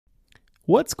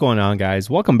What's going on,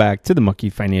 guys? Welcome back to the Monkey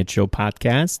Financial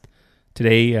Podcast.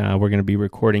 Today, we're going to be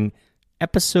recording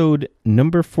episode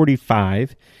number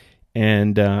 45.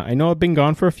 And I know I've been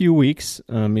gone for a few weeks.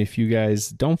 If you guys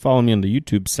don't follow me on the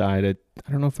YouTube side, I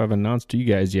don't know if I've announced to you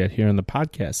guys yet here on the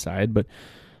podcast side, but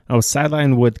I was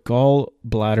sidelined with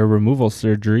gallbladder removal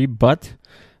surgery. But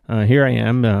here I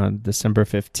am, December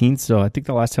 15th. So I think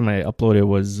the last time I uploaded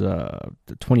was the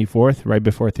 24th, right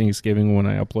before Thanksgiving when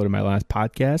I uploaded my last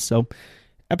podcast. So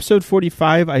episode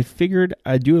 45, I figured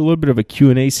I'd do a little bit of a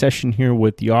Q&A session here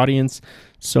with the audience.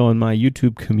 So in my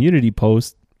YouTube community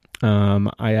post,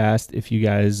 I asked if you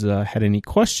guys had any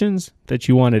questions that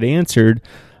you wanted answered,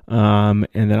 and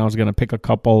then I was going to pick a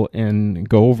couple and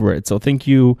go over it. So thank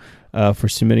you for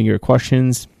submitting your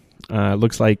questions.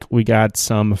 Looks like we got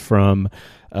some from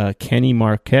Kenny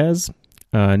Marquez,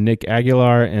 Nick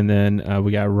Aguilar, and then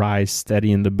we got Rise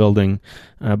Steady in the building.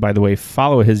 By the way,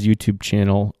 follow his YouTube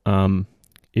channel.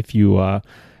 If you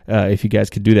guys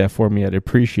could do that for me, I'd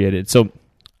appreciate it. So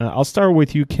I'll start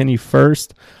with you, Kenny,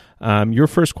 first. Your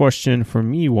first question for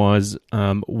me was,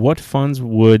 what funds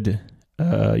would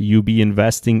you be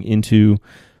investing into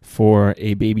for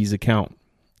a baby's account?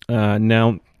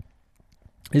 Now,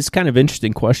 it's kind of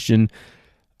interesting question.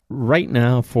 Right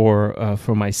now, for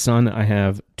my son, I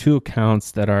have two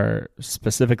accounts that are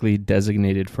specifically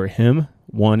designated for him.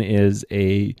 One is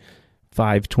a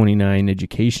 529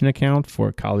 education account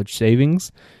for college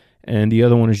savings, and the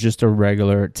other one is just a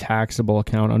regular taxable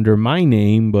account under my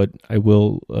name, but I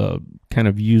will kind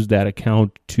of use that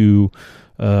account to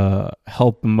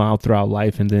help him out throughout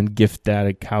life and then gift that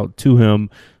account to him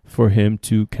for him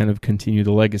to kind of continue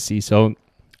the legacy. So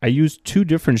I use two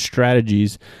different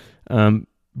strategies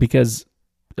because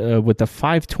with the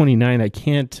 529, I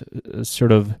can't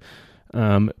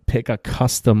pick a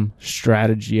custom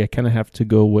strategy. I kind of have to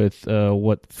go with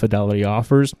what Fidelity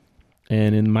offers.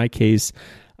 And in my case,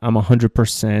 I'm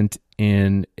 100%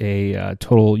 in a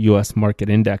total U.S. market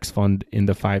index fund in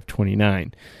the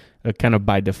 529, kind of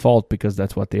by default because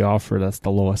that's what they offer. That's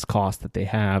the lowest cost that they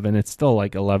have, and it's still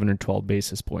like 11 or 12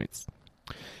 basis points.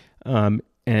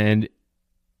 And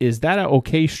is that an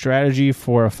okay strategy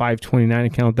for a 529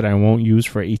 account that I won't use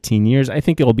for 18 years? I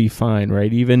think it'll be fine,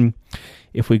 right? Even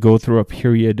if we go through a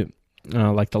period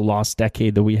like the lost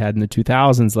decade that we had in the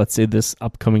 2000s, let's say this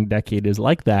upcoming decade is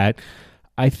like that,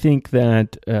 I think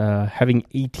that having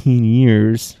 18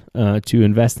 years to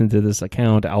invest into this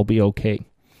account, I'll be okay.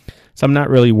 So I'm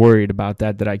not really worried about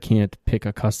that I can't pick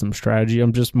a custom strategy.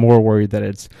 I'm just more worried that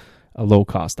it's a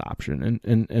low-cost option,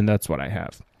 and that's what I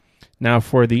have. Now,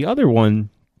 for the other one,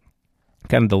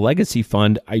 kind of the legacy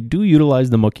fund, I do utilize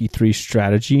the Mookie 3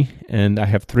 strategy, and I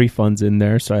have three funds in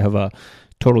there. So I have a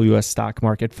total U.S. stock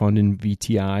market fund in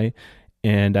VTI,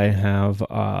 and I have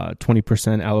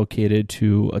 20% allocated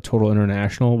to a total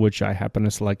international, which I happen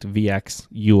to select VX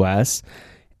US,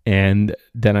 and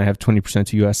then I have 20%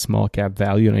 to U.S. small cap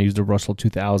value, and I use the Russell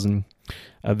 2000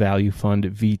 value fund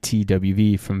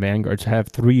VTWV from Vanguard. So I have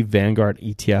three Vanguard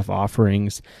ETF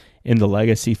offerings in the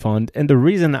legacy fund. And the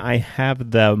reason I have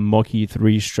the Mookie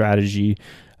 3 strategy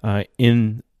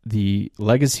in the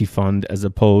legacy fund as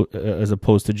opposed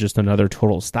to just another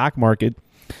total stock market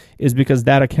is because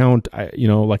that account,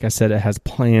 like I said, it has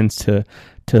plans to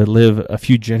live a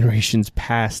few generations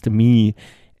past me,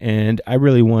 and I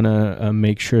really want to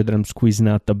make sure that I'm squeezing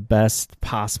out the best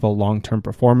possible long-term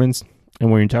performance.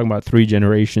 And when you're talking about 3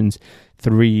 generations,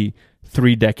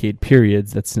 three-decade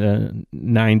periods, that's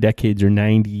 9 decades or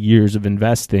 90 years of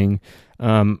investing,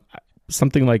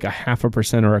 something like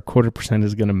 0.5% or 0.25%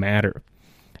 is going to matter.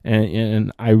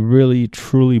 And I really,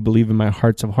 truly believe in my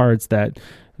hearts of hearts that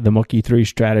the Mookie 3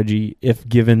 strategy, if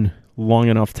given long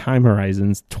enough time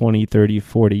horizons, 20, 30,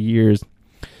 40 years,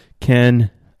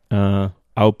 can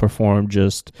outperform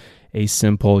just a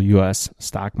simple U.S.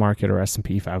 stock market or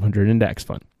S&P 500 index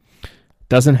fund.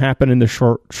 Doesn't happen in the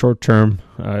short term.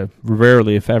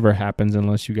 Rarely, if ever, happens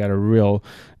unless you got a real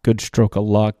good stroke of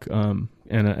luck and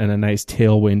a nice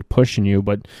tailwind pushing you.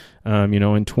 But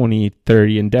in 20,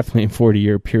 30, and definitely in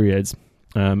 40-year periods,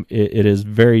 it is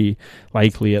very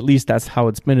likely, at least that's how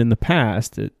it's been in the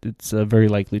past, it's very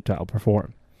likely to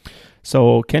outperform.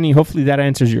 So, Kenny, hopefully that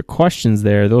answers your questions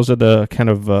there. Those are the kind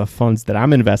of funds that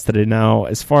I'm invested in. Now,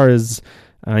 as far as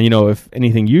if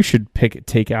anything you should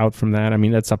take out from that, I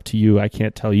mean, that's up to you. I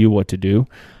can't tell you what to do.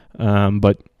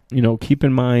 But keep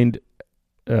in mind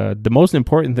the most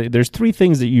important thing, there's 3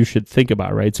 things that you should think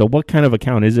about, right? So what kind of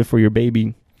account is it for your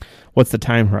baby? What's the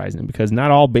time horizon? Because not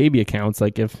all baby accounts,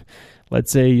 like if,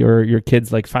 let's say your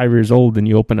kid's like 5 years old and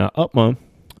you open a UPMA,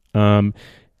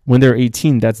 when they're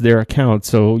 18, that's their account.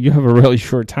 So you have a really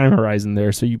short time horizon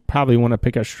there. So you probably want to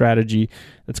pick a strategy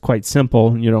that's quite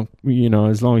simple.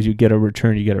 As long as you get a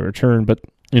return, you get a return. But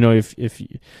if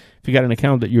you got an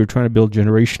account that you're trying to build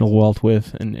generational wealth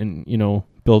with, and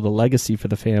build a legacy for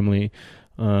the family,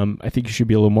 I think you should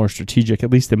be a little more strategic,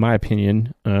 at least in my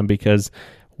opinion, because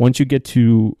once you get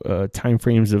to time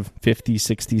frames of 50,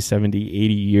 60, 70,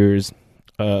 80 years,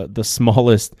 the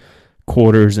smallest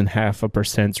quarters and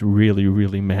 0.5% really,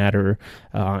 really matter.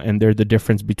 And they're the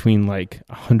difference between like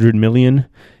 100 million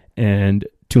and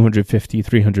 250,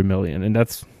 300 million.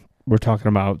 And we're talking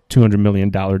about $200 million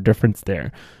difference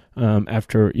there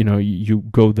after, you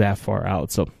go that far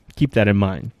out. So keep that in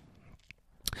mind.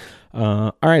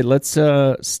 All right, let's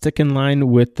stick in line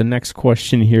with the next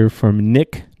question here from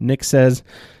Nick. Nick says,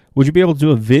 would you be able to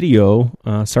do a video?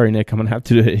 Sorry, Nick, I'm going to have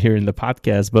to do it here in the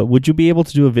podcast, but would you be able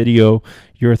to do a video,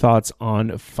 your thoughts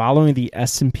on following the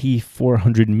S&P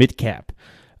 400 midcap?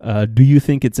 Do you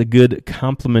think it's a good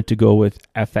complement to go with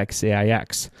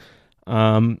FXAIX?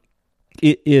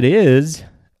 It is,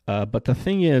 but the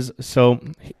thing is, so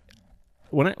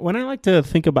when I like to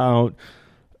think about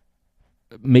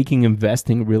making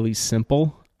investing really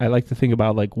simple, I like to think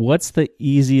about like what's the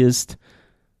easiest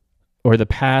or the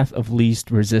path of least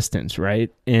resistance,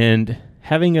 right? And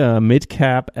having a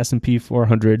mid-cap S&P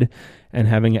 400 and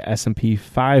having an S&P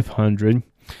 500,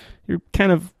 you're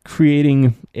kind of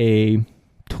creating a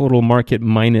total market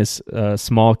minus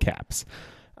small caps.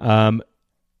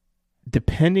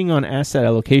 Depending on asset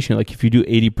allocation, like if you do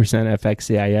 80%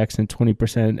 FXAIX and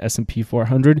 20% S&P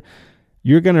 400,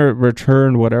 you're going to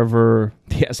return whatever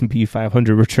the S&P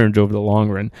 500 returns over the long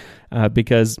run,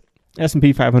 because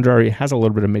S&P 500 already has a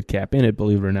little bit of mid-cap in it,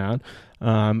 believe it or not,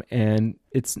 and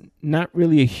it's not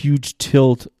really a huge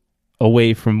tilt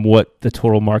away from what the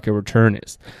total market return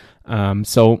is.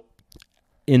 So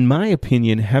in my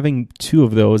opinion, having two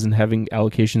of those and having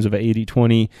allocations of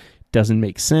 80-20 doesn't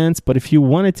make sense, but if you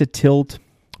wanted to tilt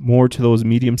more to those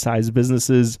medium-sized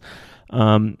businesses,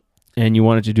 and you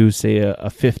wanted to do, say, a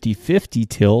 50-50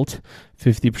 tilt,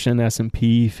 50%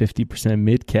 S&P, 50%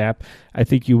 mid-cap, I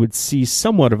think you would see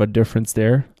somewhat of a difference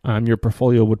there. Your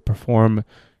portfolio would perform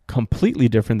completely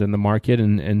different than the market,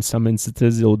 and in some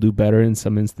instances, it'll do better. In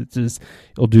some instances,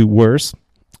 it'll do worse.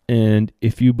 And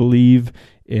if you believe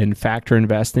in factor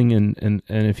investing and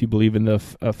if you believe in the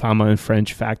Fama and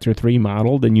French Factor 3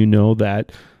 model, then you know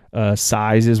that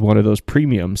size is one of those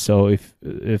premiums. So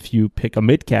if you pick a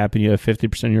mid cap and you have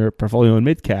 50% of your portfolio in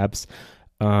mid caps,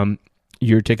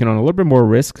 you're taking on a little bit more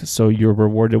risk, so you're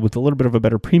rewarded with a little bit of a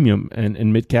better premium.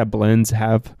 And mid cap blends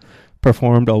have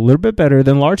performed a little bit better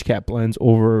than large cap blends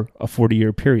over a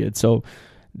 40-year period. So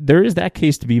there is that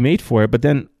case to be made for it. But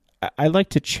then I like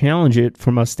to challenge it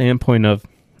from a standpoint of,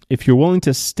 if you're willing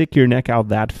to stick your neck out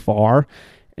that far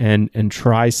and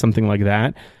try something like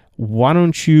that, why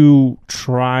don't you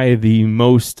try the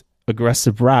most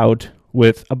aggressive route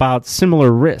with about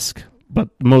similar risk, but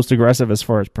most aggressive as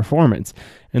far as performance?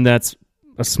 And that's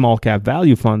a small cap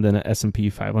value fund and an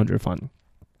S&P 500 fund.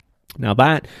 Now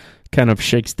that kind of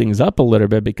shakes things up a little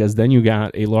bit, because then you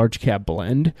got a large cap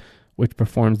blend, which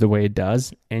performs the way it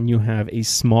does, and you have a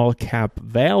small cap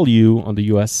value on the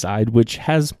U.S. side, which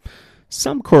has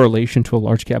some correlation to a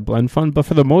large cap blend fund, but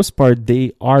for the most part,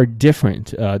 they are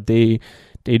different.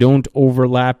 They don't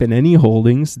overlap in any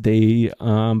holdings. They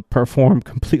perform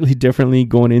completely differently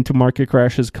going into market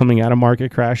crashes, coming out of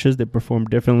market crashes. They perform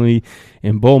differently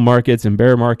in bull markets and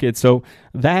bear markets. So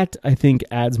that, I think,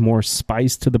 adds more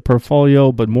spice to the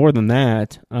portfolio. But more than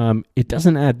that, it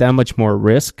doesn't add that much more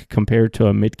risk compared to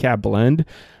a mid-cap blend.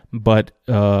 But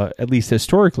at least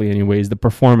historically anyways, the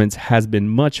performance has been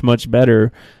much, much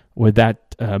better with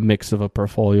that mix of a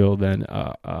portfolio than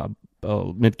a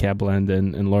mid-cap blend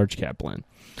and large-cap blend.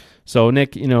 So,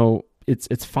 Nick,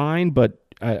 it's fine, but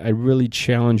I really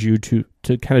challenge you to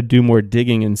kind of do more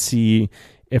digging and see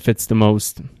if it's the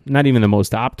most, not even the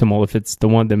most optimal, if it's the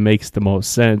one that makes the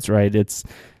most sense, right? It's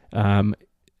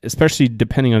especially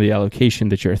depending on the allocation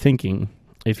that you're thinking.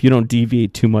 If you don't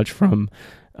deviate too much from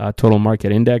total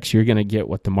market index, you're going to get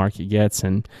what the market gets,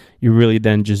 and you're really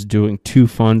then just doing two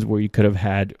funds where you could have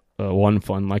had one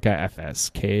fund like a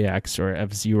FSKX or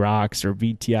FZROX or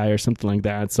VTI or something like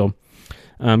that. So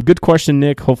good question,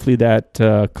 Nick. Hopefully that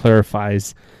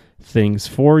clarifies things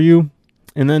for you.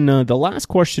 And then the last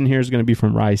question here is going to be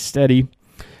from Rise Steady.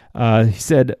 He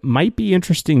said, might be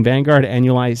interesting Vanguard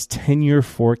annualized 10-year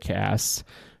forecasts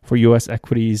for U.S.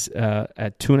 equities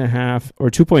at 2.5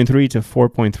 or 2.3 to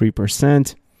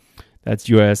 4.3%. That's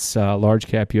U.S. large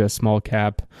cap, U.S. small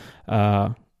cap.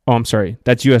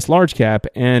 That's U.S. large cap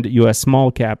and U.S.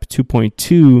 small cap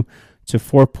 2.2 to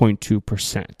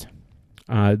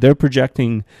 4.2%. They're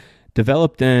projecting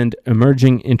developed and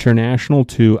emerging international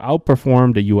to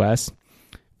outperform the U.S.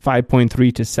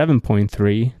 5.3 to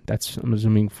 7.3. That's, I'm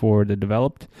assuming, for the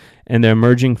developed. And the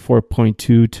emerging 4.2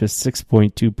 to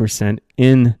 6.2%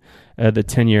 in the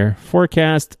 10-year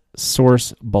forecast.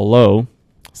 Source below.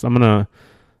 So I'm going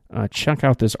to check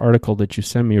out this article that you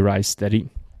sent me, Rise Steady.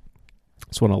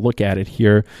 Just want to look at it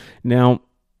here. Now,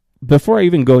 before I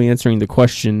even go answering the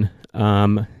question,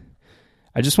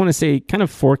 I just want to say kind of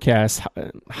forecast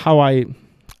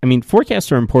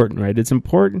forecasts are important, right? It's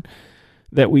important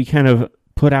that we kind of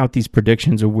put out these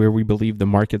predictions of where we believe the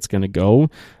market's going to go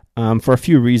for a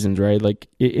few reasons, right? Like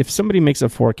if somebody makes a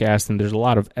forecast and there's a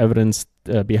lot of evidence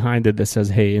behind it that says,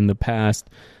 hey, in the past,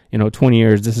 20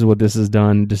 years, this is what this has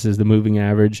done. This is the moving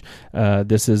average.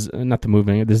 This is not the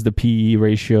moving. This is the PE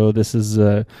ratio. This is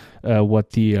what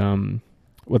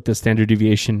the standard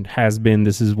deviation has been.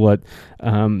 This is what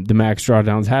the max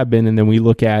drawdowns have been. And then we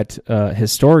look at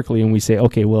historically and we say,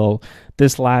 okay, well,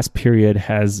 this last period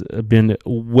has been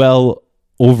well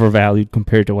overvalued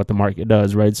compared to what the market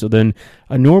does, right? So then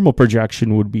a normal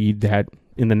projection would be that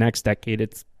in the next decade,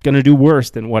 it's going to do worse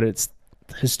than what it's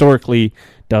historically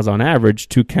does on average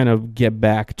to kind of get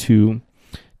back to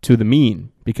the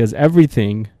mean, because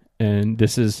everything, and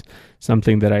this is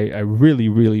something that I really,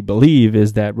 really believe,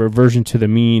 is that reversion to the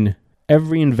mean,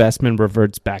 every investment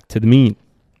reverts back to the mean.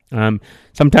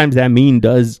 Sometimes that mean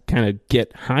does kind of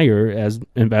get higher as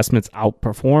investments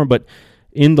outperform, but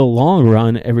in the long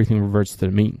run, everything reverts to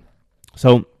the mean.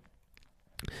 So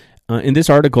in this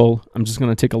article, I'm just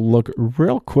going to take a look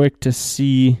real quick to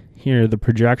see here the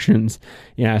projections.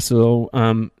 Yeah, so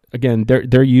again,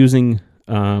 they're using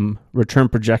return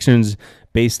projections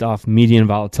based off median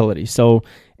volatility. So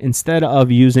instead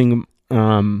of using,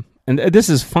 and this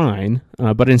is fine,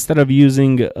 but instead of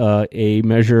using a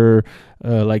measure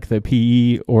like the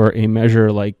PE or a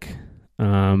measure like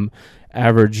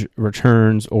average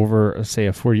returns over, say,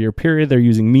 a 4-year period, they're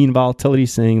using mean volatility,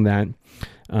 saying that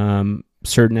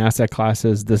certain asset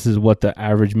classes, this is what the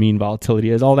average mean volatility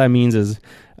is. All that means is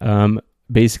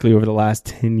basically over the last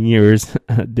 10 years,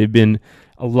 they've been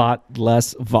a lot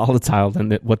less volatile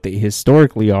than what they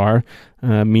historically are,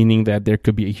 meaning that there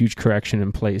could be a huge correction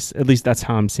in place. At least that's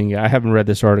how I'm seeing it. I haven't read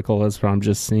this article. That's what I'm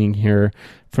just seeing here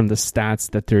from the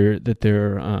stats that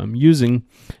they're using.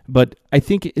 But I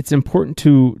think it's important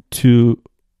to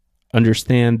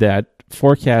understand that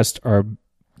forecasts are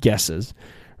guesses,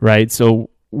 right? So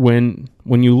when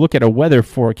you look at a weather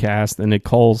forecast and it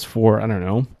calls for, I don't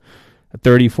know, a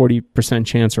 30-40%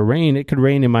 chance of rain, it could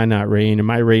rain, it might not rain. It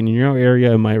might rain in your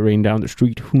area, it might rain down the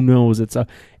street. Who knows? It's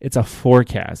a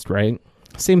forecast, right?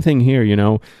 Same thing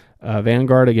here,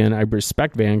 Vanguard, again, I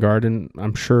respect Vanguard, and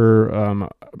I'm sure,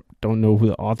 don't know who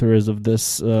the author is of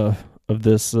this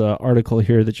article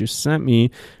here that you sent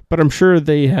me, but I'm sure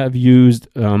they have used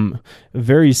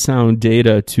very sound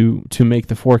data to make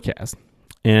the forecast.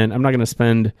 And I'm not going to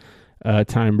spend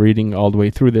time reading all the way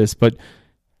through this, but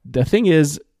the thing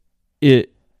is,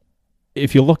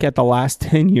 if you look at the last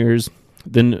 10 years,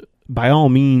 then by all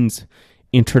means,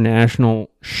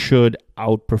 international should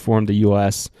outperform the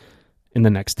U.S. in the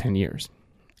next 10 years.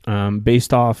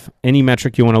 Based off any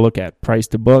metric you want to look at, price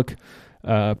to book,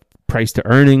 price to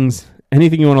earnings,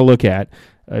 anything you want to look at.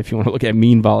 If you want to look at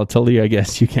mean volatility, I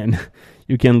guess you can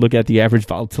look at the average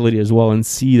volatility as well and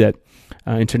see that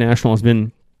international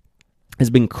has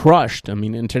been crushed. I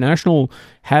mean, international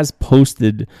has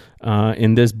posted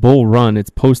in this bull run,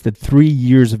 it's posted 3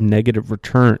 years of negative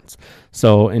returns.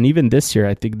 So, and even this year,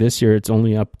 I think this year it's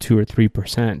only up 2 or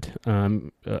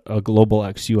 3%, a global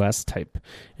ex-US type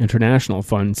international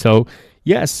fund. So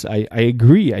yes, I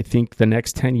agree. I think the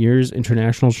next 10 years,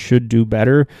 international should do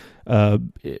better.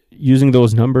 Using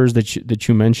those numbers that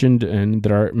you mentioned and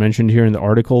that are mentioned here in the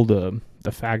article, the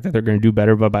fact that they're going to do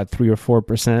better by about 3 or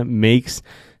 4% makes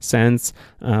sense.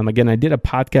 Again, I did a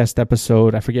podcast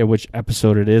episode. I forget which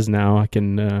episode it is now. I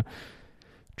can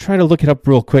try to look it up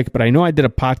real quick, but I know I did a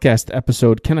podcast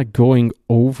episode kind of going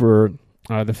over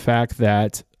the fact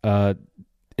that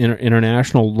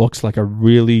international looks like a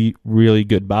really, really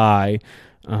good buy.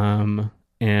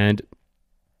 And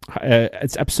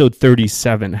it's episode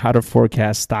 37, How to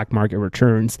Forecast Stock Market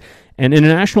Returns. And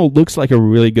international looks like a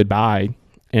really good buy.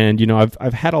 And,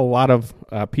 I've had a lot of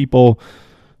people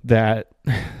that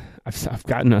I've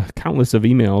gotten countless of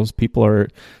emails. People are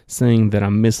saying that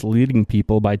I'm misleading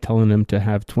people by telling them to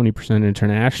have 20%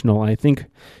 international. I think,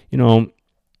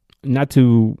 not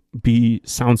to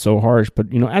sound so harsh,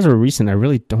 but, as a recent, I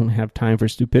really don't have time for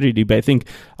stupidity. But I think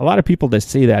a lot of people that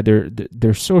say that,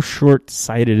 they're so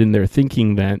short-sighted in their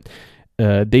thinking that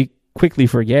they quickly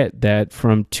forget that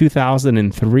from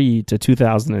 2003 to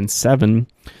 2007,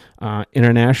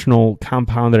 international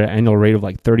compounded annual rate of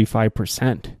like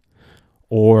 35%.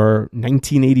 Or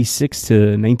 1986 to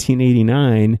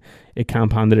 1989, it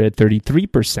compounded at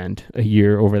 33% a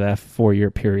year over that 4-year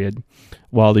period,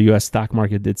 while the U.S. stock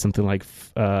market did something like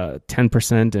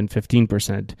 10% and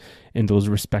 15% in those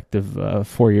respective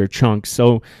 4-year chunks.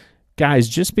 So, guys,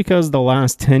 just because the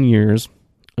last 10 years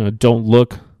don't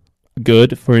look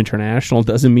good for international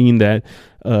doesn't mean that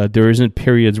there isn't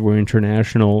periods where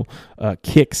international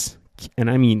kicks,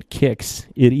 and I mean kicks.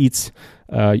 It eats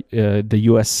the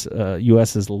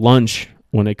U.S.'s lunch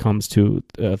when it comes to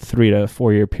 3 to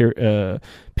 4 year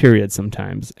period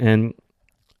sometimes. And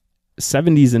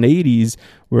 70s and 80s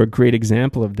were a great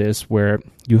example of this, where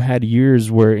you had years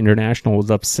where international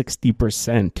was up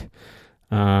 60%.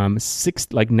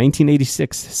 Like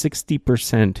 1986,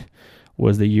 60%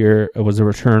 was the year. It was a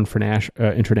return for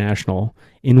international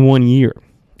in 1 year.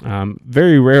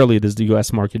 Very rarely does the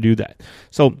U.S. market do that.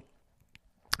 So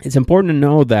it's important to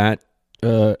know that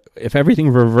if everything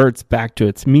reverts back to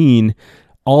its mean,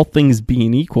 all things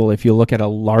being equal, if you look at a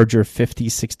larger 50,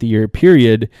 60-year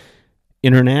period,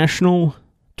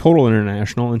 total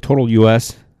international, and total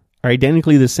U.S. are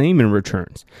identically the same in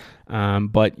returns.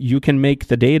 But you can make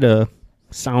the data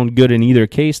sound good in either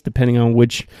case, depending on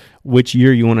which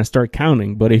year you want to start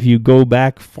counting. But if you go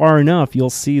back far enough, you'll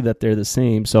see that they're the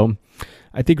same. So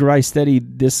I think Rise Steady,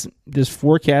 this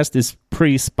forecast is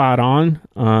pretty spot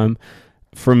on.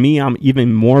 For me, I'm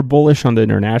even more bullish on the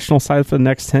international side for the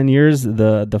next 10 years.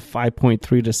 The 5.3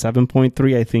 to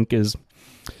 7.3, I think, is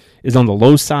on the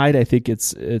low side. I think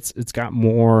it's got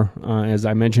more, as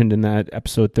I mentioned in that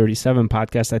episode 37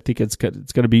 podcast, I think it's going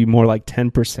to be more like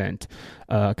 10%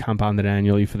 compounded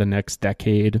annually for the next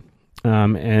decade.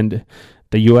 And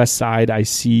the U.S. side, I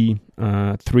see 3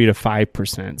 to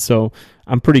 5%. So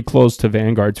I'm pretty close to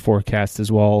Vanguard's forecast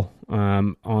as well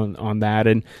on that.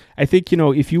 And I think,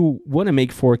 if you want to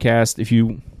make forecast, if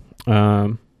you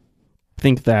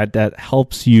think that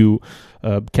helps you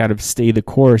kind of stay the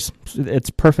course, it's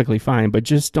perfectly fine. But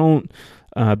just don't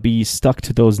be stuck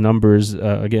to those numbers.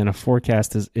 Again, a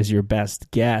forecast is your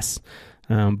best guess,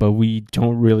 but we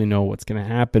don't really know what's going to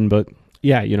happen. But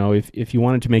yeah, if you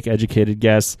wanted to make educated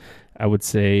guess, I would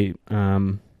say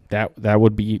that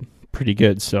would be pretty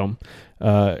good. So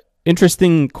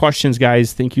interesting questions,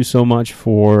 guys. Thank you so much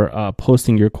for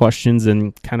posting your questions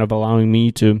and kind of allowing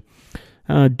me to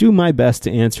do my best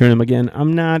to answer them. Again,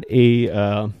 I'm not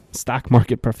a stock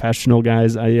market professional,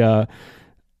 guys. I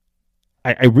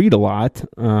read a lot,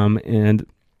 and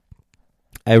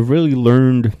I really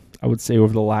learned, I would say,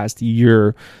 over the last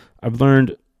year, I've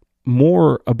learned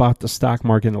more about the stock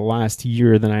market in the last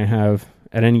year than I have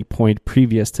at any point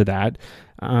previous to that,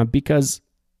 because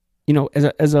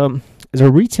as a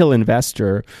retail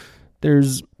investor,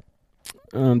 there's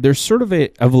sort of a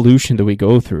evolution that we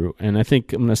go through, and I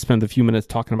think I'm going to spend a few minutes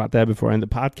talking about that before I end the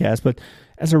podcast. But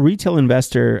as a retail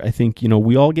investor, I think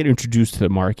we all get introduced to the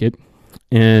market,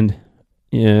 and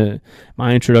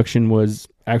my introduction was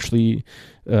actually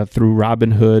through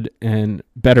Robinhood and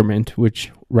Betterment,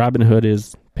 which Robinhood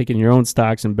is picking your own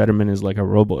stocks, and Betterment is like a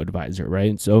robo-advisor,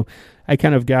 right? So I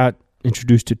kind of got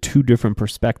introduced to two different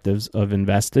perspectives of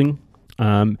investing.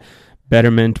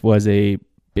 Betterment was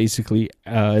basically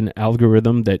an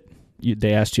algorithm that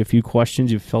they asked you a few questions,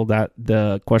 you filled out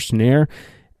the questionnaire,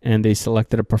 and they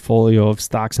selected a portfolio of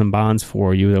stocks and bonds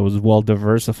for you that was well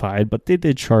diversified, but they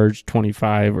did charge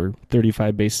 25 or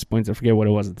 35 basis points. I forget what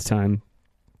it was at the time,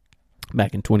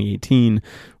 back in 2018.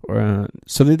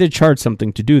 So they did charge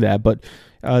something to do that, but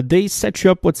they set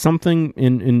you up with something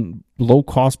in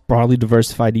low-cost, broadly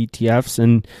diversified ETFs,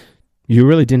 and you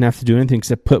really didn't have to do anything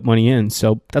except put money in.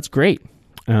 So that's great.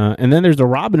 And then there's the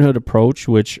Robinhood approach,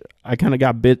 which I kind of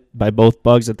got bit by both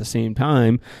bugs at the same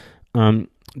time.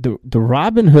 The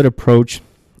Robinhood approach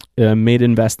made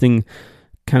investing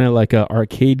kind of like an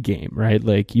arcade game, right?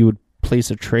 Like you would place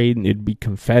a trade and it'd be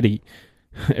confetti.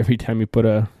 Every time you put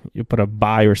a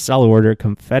buy or sell order,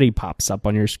 confetti pops up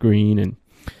on your screen, and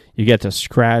you get to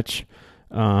scratch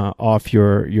off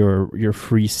your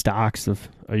free stocks of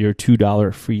your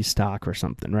 $2 free stock or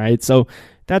something, right? So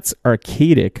that's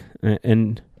archaic,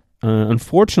 and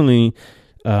unfortunately,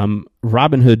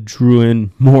 Robinhood drew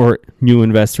in more new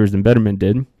investors than Betterment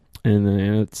did,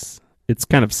 and it's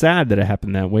kind of sad that it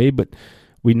happened that way. But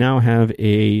we now have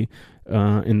in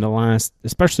the last,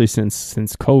 especially since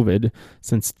COVID,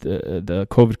 since the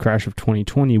COVID crash of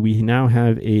 2020, we now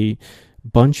have a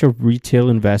bunch of retail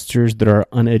investors that are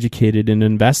uneducated in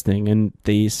investing, and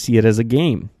they see it as a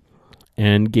game.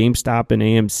 And GameStop and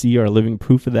AMC are living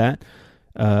proof of that.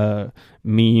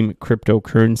 meme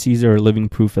cryptocurrencies are a living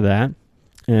proof of that.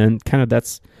 And kind of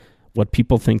that's what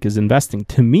people think is investing.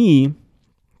 To me,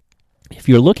 if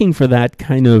you're looking for that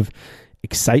kind of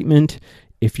excitement,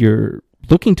 if you're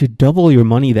looking to double your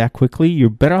money that quickly, you're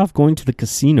better off going to the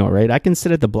casino, right? I can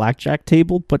sit at the blackjack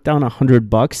table, put down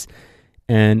 $100,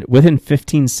 and within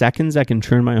 15 seconds, I can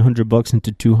turn my $100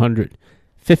 into 200.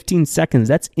 15 seconds,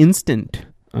 that's instant.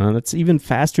 That's even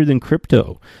faster than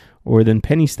crypto or than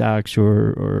penny stocks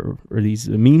or these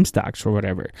meme stocks or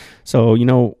whatever. So,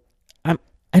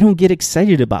 I don't get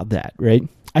excited about that, right?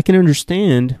 I can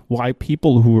understand why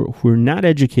people who are not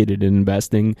educated in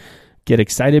investing get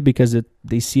excited because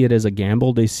they see it as a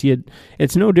gamble. They see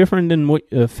it's no different than what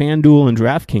FanDuel and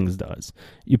DraftKings does.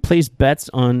 You place bets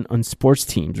on sports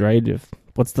teams, right?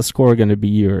 What's the score going to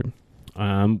be, or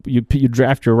you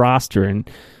draft your roster and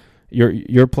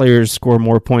your players score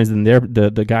more points than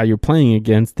the guy you're playing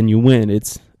against, then you win.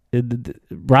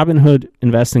 Robinhood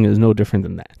investing is no different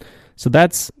than that. So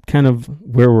that's kind of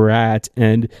where we're at.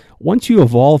 And once you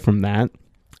evolve from that,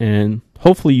 and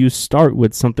hopefully you start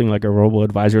with something like a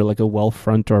robo-advisor, like a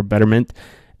Wealthfront or a Betterment,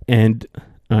 and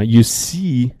you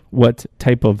see what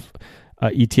type of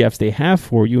ETFs they have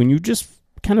for you, and you just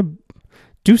kind of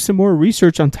do some more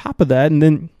research on top of that, and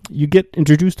then you get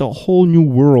introduced to a whole new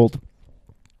world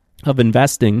of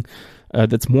investing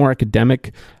that's more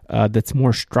academic, that's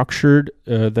more structured,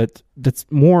 that's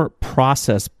more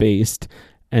process-based,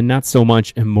 and not so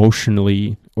much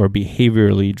emotionally or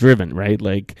behaviorally driven, right?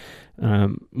 Like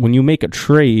when you make a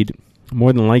trade,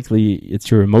 more than likely it's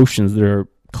your emotions that are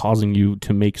causing you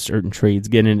to make certain trades,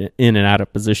 get in and out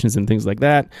of positions and things like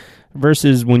that,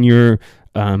 versus when you're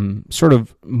sort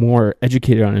of more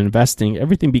educated on investing,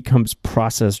 everything becomes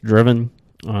process-driven.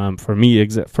 For me,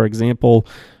 for example,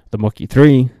 the Monkey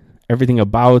 3, everything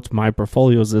about my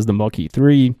portfolios is the Monkey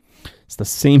 3. It's the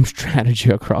same strategy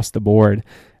across the board.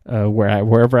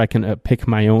 Wherever I can pick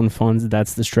my own funds,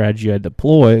 that's the strategy I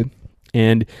deploy.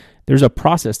 And there's a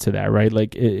process to that, right?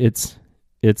 Like it's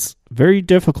very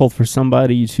difficult for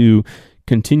somebody to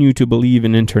continue to believe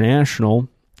in international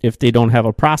if they don't have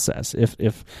a process.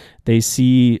 If they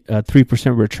see a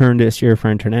 3% return this year for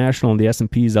international and the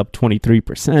S&P is up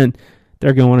 23%,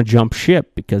 they're going to want to jump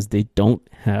ship because they don't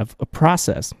have a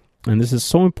process. And this is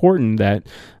so important that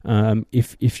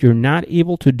if you're not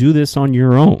able to do this on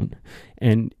your own,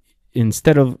 and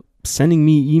instead of sending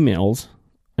me emails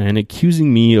and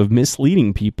accusing me of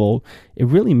misleading people, it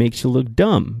really makes you look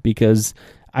dumb, because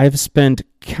I've spent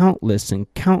countless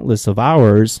and countless of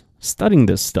hours studying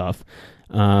this stuff,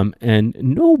 and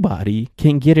nobody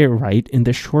can get it right in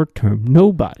the short term.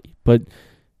 Nobody. But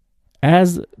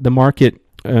as the market,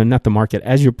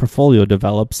 as your portfolio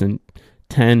develops and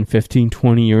 10, 15,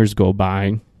 20 years go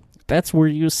by, that's where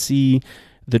you see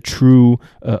the true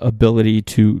ability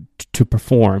to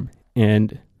perform.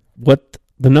 And what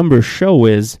the numbers show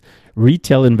is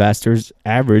retail investors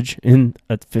average in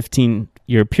a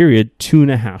 15-year period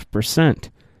 2.5%,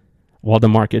 while the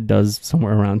market does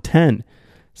somewhere around 10.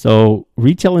 So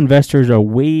retail investors are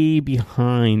way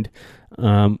behind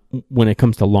when it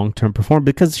comes to long-term performance,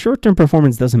 because short-term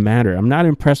performance doesn't matter. I'm not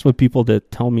impressed with people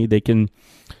that tell me they can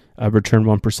return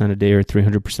 1% a day or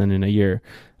 300% in a year.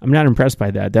 I'm not impressed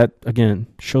by that. That, again,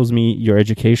 shows me your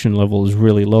education level is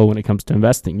really low when it comes to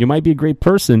investing. You might be a great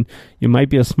person, you might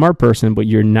be a smart person, but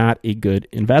you're not a good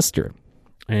investor.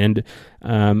 And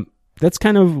that's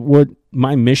kind of what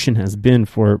my mission has been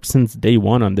since day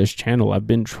one on this channel. I've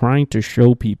been trying to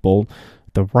show people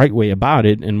the right way about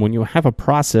it. And when you have a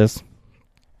process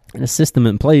and a system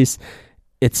in place,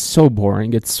 it's so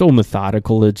boring. It's so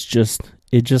methodical. It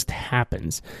just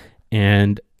happens.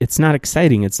 And it's not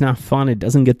exciting. It's not fun. It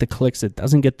doesn't get the clicks. It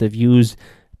doesn't get the views.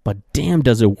 But damn,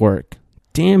 does it work.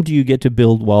 Damn, do you get to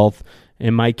build wealth.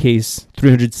 In my case,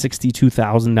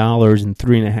 $362,000 in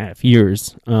 3.5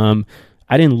 years.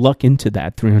 I didn't luck into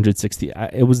that 360.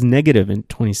 It was negative in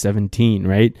 2017,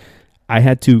 right? I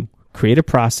had to create a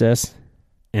process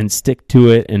and stick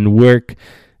to it and work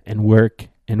and work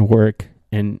and work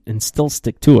and still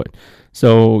stick to it.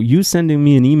 So you sending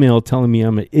me an email telling me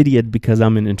I'm an idiot because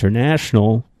I'm an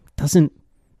international doesn't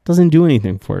do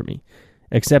anything for me,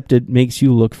 except it makes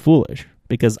you look foolish,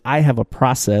 because I have a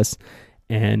process,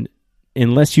 and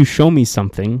unless you show me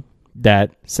something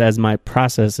that says my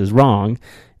process is wrong,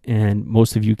 and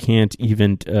most of you can't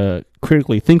even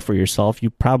critically think for yourself.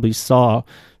 You probably saw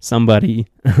somebody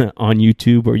on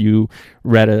YouTube, or you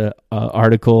read an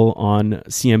article on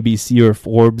CNBC or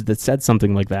Forbes that said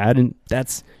something like that, and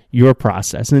that's your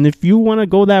process. And if you want to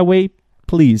go that way,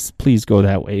 please go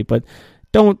that way. But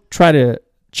don't try to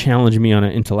challenge me on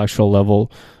an intellectual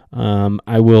level.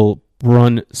 I will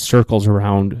run circles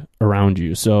around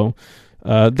you. So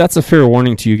that's a fair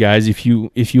warning to you guys. If you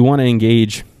want to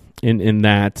engage in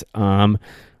that,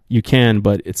 you can,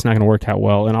 but it's not going to work out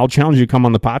well. And I'll challenge you to come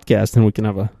on the podcast and we can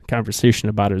have a conversation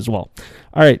about it as well.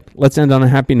 All right, let's end on a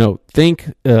happy note.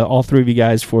 Thank all three of you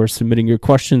guys for submitting your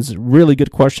questions. Really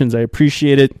good questions. I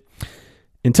appreciate it.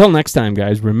 Until next time,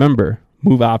 guys, remember,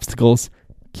 move obstacles,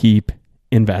 keep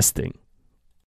investing.